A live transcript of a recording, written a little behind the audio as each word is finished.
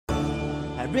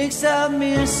bring some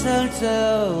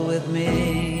mistletoe with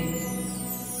me.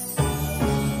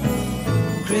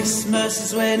 Christmas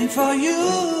is waiting for you.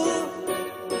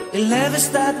 It'll never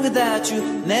start without you,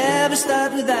 never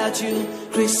start without you.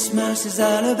 Christmas is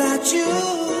all about you.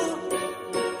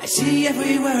 I see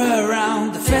everywhere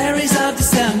around the fairies of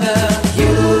December.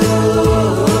 You,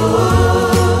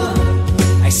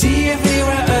 I see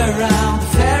everywhere around the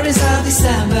fairies of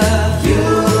December. You,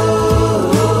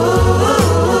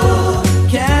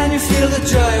 can you feel the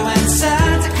joy when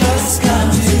Santa Claus has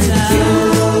come to town?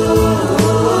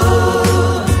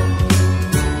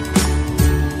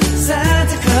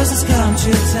 Santa Claus has come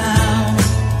to town.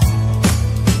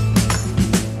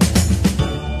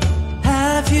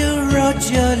 Have you wrote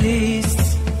your list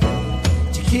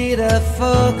to get up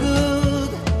for good?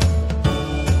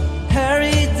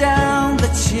 Hurry down the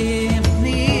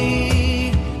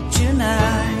chimney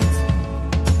tonight.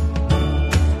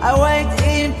 I wait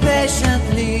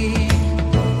impatiently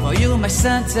for you, my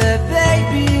Santa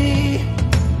baby.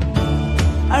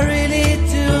 I really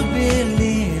do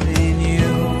believe in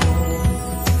you.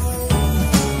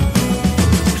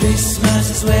 Christmas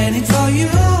is waiting for you.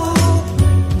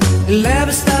 It'll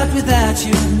never start without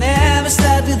you,